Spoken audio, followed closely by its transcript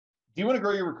Do you want to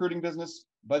grow your recruiting business?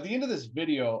 By the end of this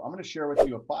video, I'm going to share with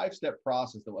you a 5-step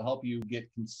process that will help you get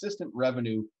consistent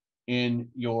revenue in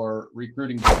your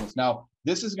recruiting business. Now,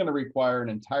 this is going to require an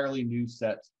entirely new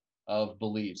set of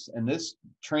beliefs. And this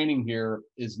training here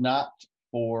is not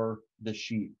for the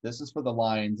sheep. This is for the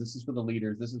lions. This is for the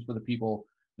leaders. This is for the people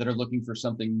that are looking for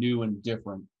something new and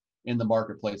different in the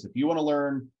marketplace. If you want to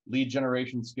learn lead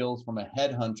generation skills from a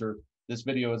headhunter, this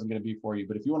video isn't going to be for you.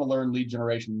 But if you want to learn lead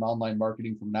generation and online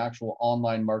marketing from an actual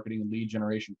online marketing and lead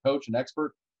generation coach and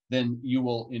expert, then you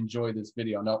will enjoy this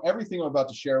video. Now, everything I'm about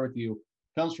to share with you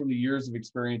comes from the years of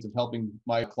experience of helping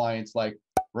my clients like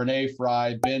Renee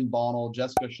Fry, Ben Bonnell,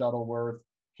 Jessica Shuttleworth,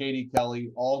 Katie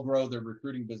Kelly, all grow their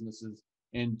recruiting businesses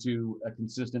into a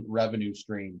consistent revenue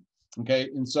stream. Okay.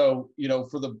 And so,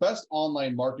 for the best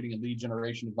online marketing and lead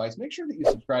generation advice, make sure that you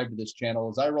subscribe to this channel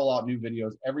as I roll out new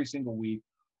videos every single week,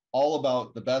 all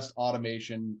about the best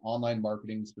automation, online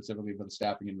marketing, specifically for the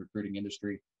staffing and recruiting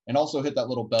industry. And also hit that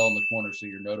little bell in the corner so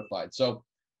you're notified. So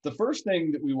the first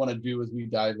thing that we want to do as we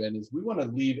dive in is we want to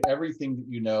leave everything that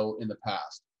you know in the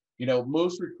past.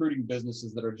 Most recruiting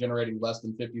businesses that are generating less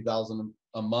than 50,000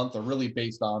 a month are really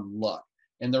based on luck.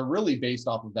 And they're really based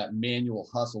off of that manual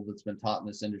hustle that's been taught in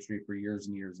this industry for years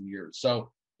and years and years. So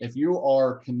if you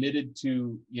are committed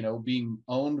to, being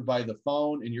owned by the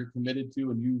phone, and you're committed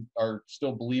to, and you are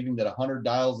still believing that 100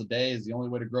 dials a day is the only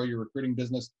way to grow your recruiting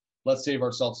business, let's save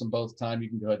ourselves some both time. You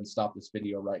can go ahead and stop this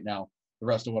video right now. The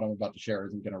rest of what I'm about to share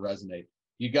isn't going to resonate.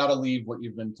 You got to leave what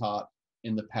you've been taught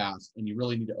in the past, and you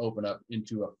really need to open up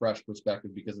into a fresh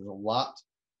perspective, because there's a lot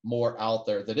more out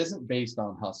there that isn't based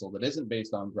on hustle, that isn't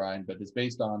based on grind, but is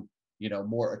based on,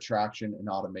 more attraction and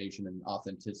automation and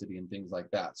authenticity and things like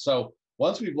that. So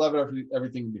once we've left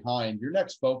everything behind, your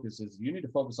next focus is you need to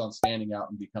focus on standing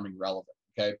out and becoming relevant.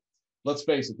 Okay. Let's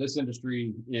face it, this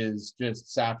industry is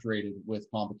just saturated with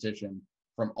competition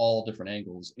from all different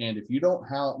angles. And if you don't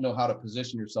know how to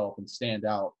position yourself and stand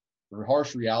out, the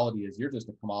harsh reality is you're just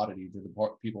a commodity to the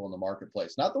people in the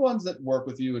marketplace, not the ones that work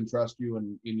with you and trust you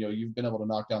and you've been able to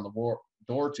knock down the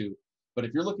door to. But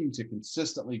if you're looking to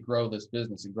consistently grow this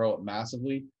business and grow it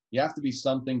massively, you have to be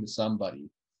something to somebody.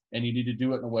 And you need to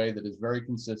do it in a way that is very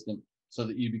consistent so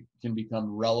that you can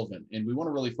become relevant. And we want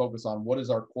to really focus on what is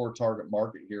our core target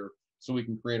market here, so we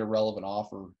can create a relevant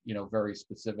offer, very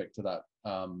specific to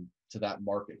that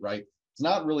market, right? It's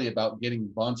not really about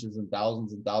getting bunches and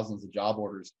thousands of job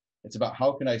orders. It's about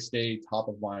how can I stay top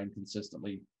of mind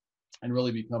consistently and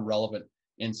really become relevant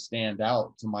and stand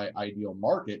out to my ideal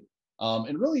market.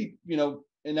 And really,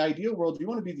 in the ideal world, you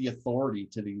want to be the authority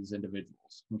to these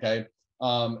individuals. Okay.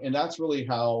 And that's really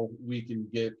how we can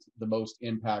get the most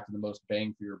impact and the most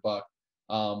bang for your buck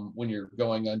when you're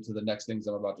going into the next things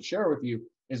I'm about to share with you,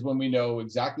 is when we know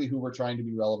exactly who we're trying to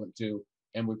be relevant to,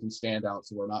 and we can stand out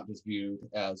so we're not just viewed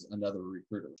as another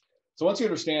recruiter. So once you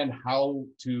understand how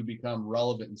to become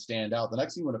relevant and stand out, the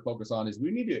next thing we want to focus on is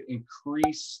we need to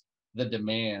increase the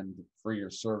demand for your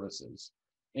services.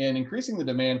 And increasing the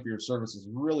demand for your service is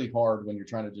really hard when you're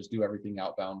trying to just do everything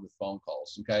outbound with phone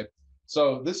calls. Okay.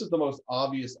 So this is the most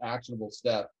obvious actionable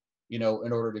step, in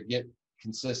order to get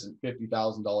consistent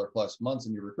 $50,000 plus months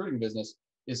in your recruiting business,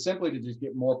 is simply to just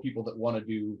get more people that want to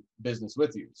do business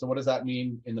with you. So what does that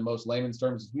mean in the most layman's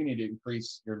terms? Is we need to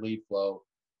increase your lead flow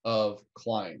of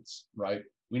clients, right?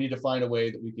 We need to find a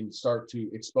way that we can start to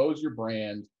expose your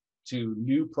brand to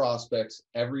new prospects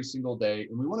every single day.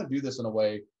 And we want to do this in a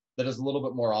way that is a little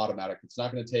bit more automatic. It's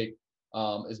not going to take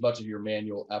as much of your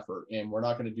manual effort, and we're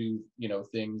not going to do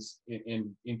things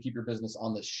and keep your business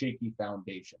on the shaky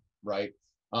foundation, right?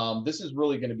 This is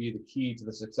really going to be the key to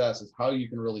the success, is how you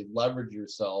can really leverage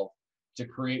yourself to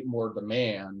create more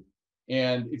demand.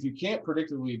 And if you can't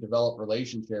predictably develop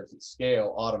relationships at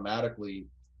scale automatically,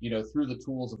 through the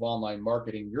tools of online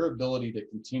marketing, your ability to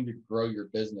continue to grow your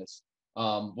business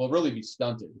will really be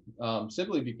stunted,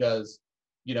 simply because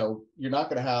you're going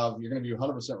to be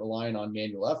 100% relying on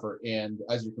manual effort. And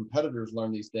as your competitors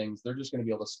learn these things, they're just going to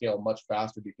be able to scale much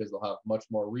faster, because they'll have much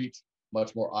more reach,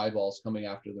 much more eyeballs coming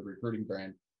after the recruiting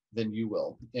brand than you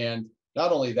will. And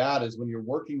not only that, is when you're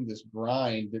working this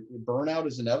grind, burnout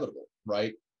is inevitable,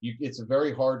 right? It's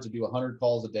very hard to do 100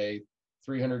 calls a day,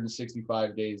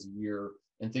 365 days a year,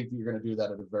 and think that you're going to do that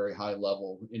at a very high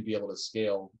level and be able to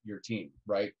scale your team,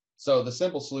 right? So the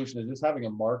simple solution is just having a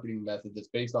marketing method that's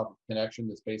based off of connection,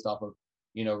 that's based off of,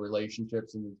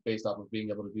 relationships, and it's based off of being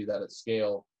able to do that at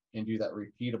scale and do that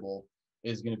repeatable,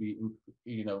 is going to be,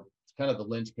 it's kind of the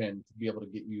linchpin to be able to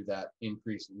get you that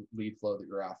increased lead flow that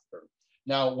you're after.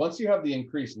 Now, once you have the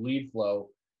increased lead flow,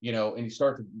 and you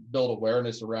start to build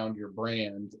awareness around your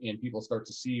brand, and people start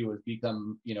to see you as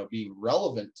being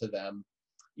relevant to them,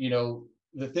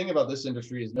 the thing about this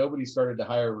industry is nobody started to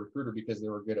hire a recruiter because they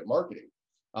were good at marketing.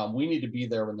 We need to be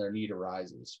there when their need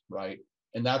arises, right?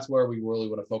 And that's where we really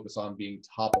want to focus on being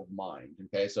top of mind.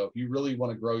 Okay. So if you really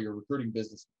want to grow your recruiting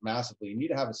business massively, you need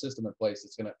to have a system in place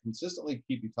that's going to consistently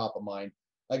keep you top of mind.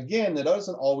 Again, that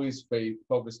doesn't always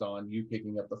focused on you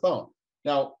picking up the phone.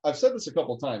 Now, I've said this a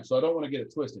couple of times, so I don't want to get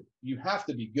it twisted. You have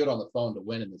to be good on the phone to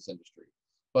win in this industry.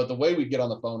 But the way we get on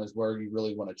the phone is where you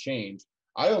really want to change.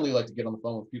 I only like to get on the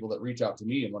phone with people that reach out to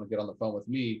me and want to get on the phone with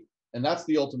me. And that's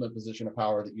the ultimate position of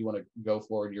power that you want to go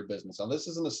for in your business. Now, this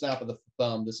isn't a snap of the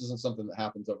thumb. This isn't something that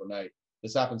happens overnight.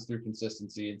 This happens through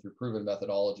consistency and through proven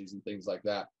methodologies and things like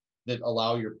that, that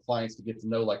allow your clients to get to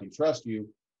know, like, and trust you.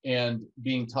 And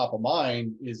being top of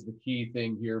mind is the key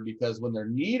thing here, because when their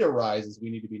need arises, we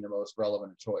need to be the most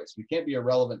relevant choice. We can't be a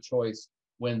relevant choice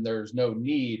when there's no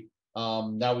need.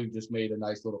 Now we've just made a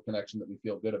nice little connection that we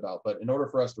feel good about. But in order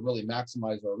for us to really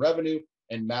maximize our revenue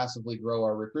and massively grow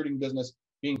our recruiting business,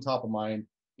 being top of mind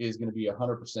is going to be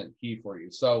 100% key for you.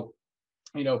 So,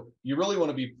 you really want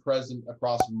to be present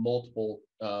across multiple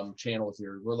channels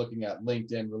here. We're looking at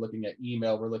LinkedIn, we're looking at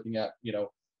email, we're looking at,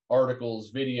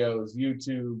 articles, videos,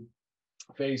 YouTube,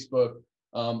 Facebook,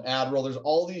 AdRoll. There's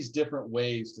all these different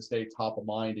ways to stay top of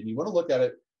mind. And you want to look at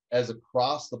it as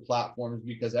across the platforms,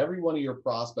 because every one of your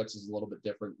prospects is a little bit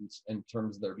different in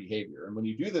terms of their behavior. And when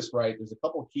you do this right, there's a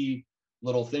couple key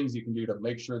little things you can do to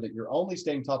make sure that you're only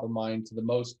staying top of mind to the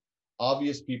most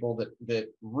obvious people that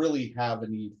really have a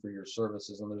need for your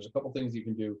services. And there's a couple things you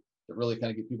can do that really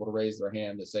kind of get people to raise their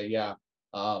hand to say, yeah,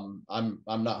 I'm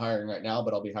not hiring right now,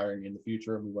 but I'll be hiring in the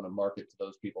future, and we want to market to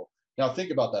those people. Now, think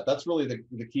about that. That's really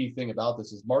the key thing about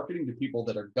this, is marketing to people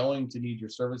that are going to need your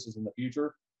services in the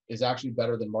future is actually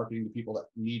better than marketing to people that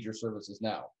need your services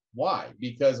now. Why?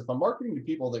 Because if I'm marketing to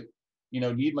people that,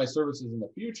 need my services in the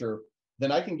future,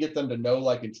 then I can get them to know,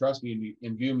 like, and trust me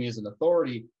and view me as an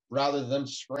authority, rather than them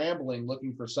scrambling,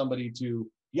 looking for somebody to,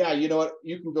 yeah, you know what,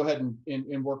 you can go ahead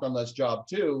and work on this job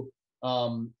too.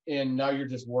 And now you're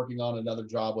just working on another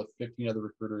job with 15 other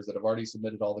recruiters that have already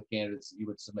submitted all the candidates that you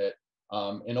would submit,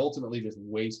 and ultimately just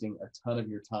wasting a ton of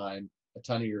your time, a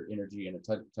ton of your energy, and a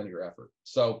ton of your effort.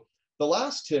 So the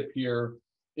last tip here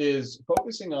is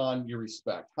focusing on your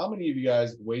respect. How many of you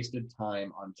guys wasted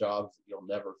time on jobs that you'll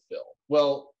never fill?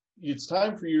 Well, it's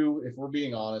time for you, if we're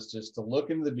being honest, just to look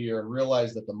in the mirror and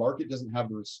realize that the market doesn't have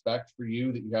the respect for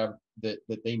you that you have,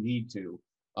 that they need to,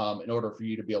 in order for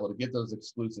you to be able to get those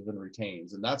exclusive and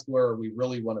retains. And that's where we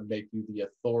really want to make you the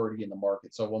authority in the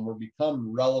market. So when we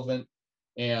become relevant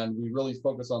and we really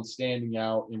focus on standing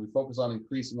out, and we focus on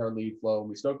increasing our lead flow, and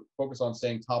we focus on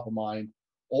staying top of mind,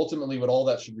 ultimately what all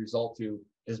that should result to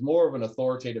is more of an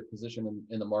authoritative position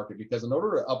in the market. Because in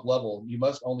order to up level, you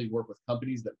must only work with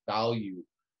companies that value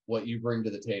what you bring to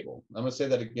the table. I'm going to say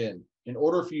that again. In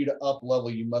order for you to up level,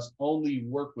 you must only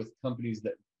work with companies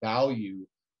that value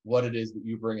what it is that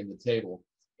you bring in the table.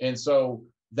 And so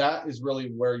that is really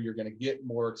where you're going to get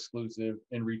more exclusive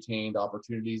and retained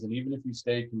opportunities. And even if you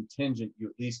stay contingent, you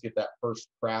at least get that first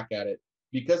crack at it,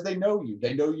 because they know you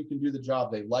can do the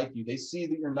job. They like you. They see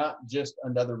that you're not just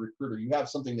another recruiter. You have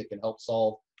something that can help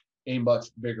solve a much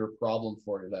bigger problem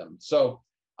for them. So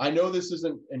I know this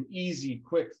isn't an easy,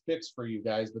 quick fix for you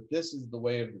guys, but this is the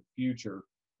way of the future.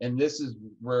 And this is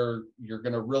where you're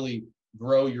going to really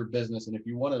grow your business. And if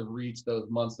you want to reach those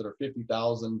months that are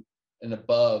 50,000 and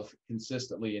above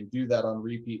consistently, and do that on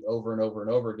repeat over and over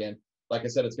and over again, like I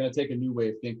said, it's going to take a new way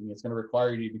of thinking. It's going to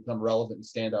require you to become relevant and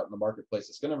stand out in the marketplace.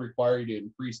 It's going to require you to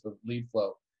increase the lead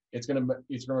flow. It's going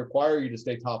to require you to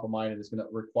stay top of mind, and it's going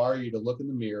to require you to look in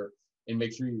the mirror and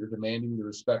make sure you're demanding the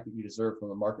respect that you deserve from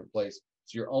the marketplace.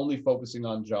 So you're only focusing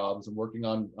on jobs and working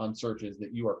on searches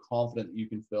that you are confident that you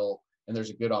can fill, and there's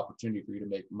a good opportunity for you to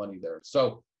make money there.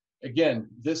 So again,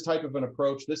 this type of an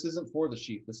approach, this isn't for the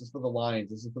sheep. This is for the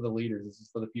lions. This is for the leaders. This is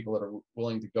for the people that are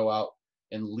willing to go out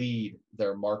and lead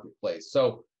their marketplace.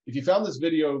 So if you found this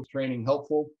video training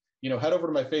helpful, head over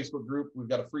to my Facebook group. We've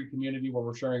got a free community where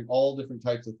we're sharing all different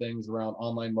types of things around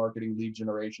online marketing, lead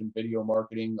generation, video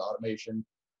marketing, automation,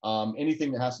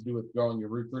 anything that has to do with growing your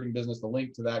recruiting business. The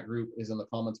link to that group is in the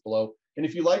comments below. And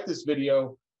if you like this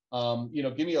video,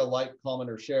 give me a like, comment,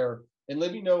 or share, and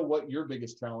let me know what your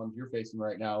biggest challenge you're facing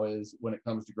right now is when it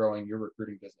comes to growing your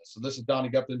recruiting business. So this is Donnie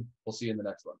Gupton. We'll see you in the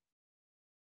next one.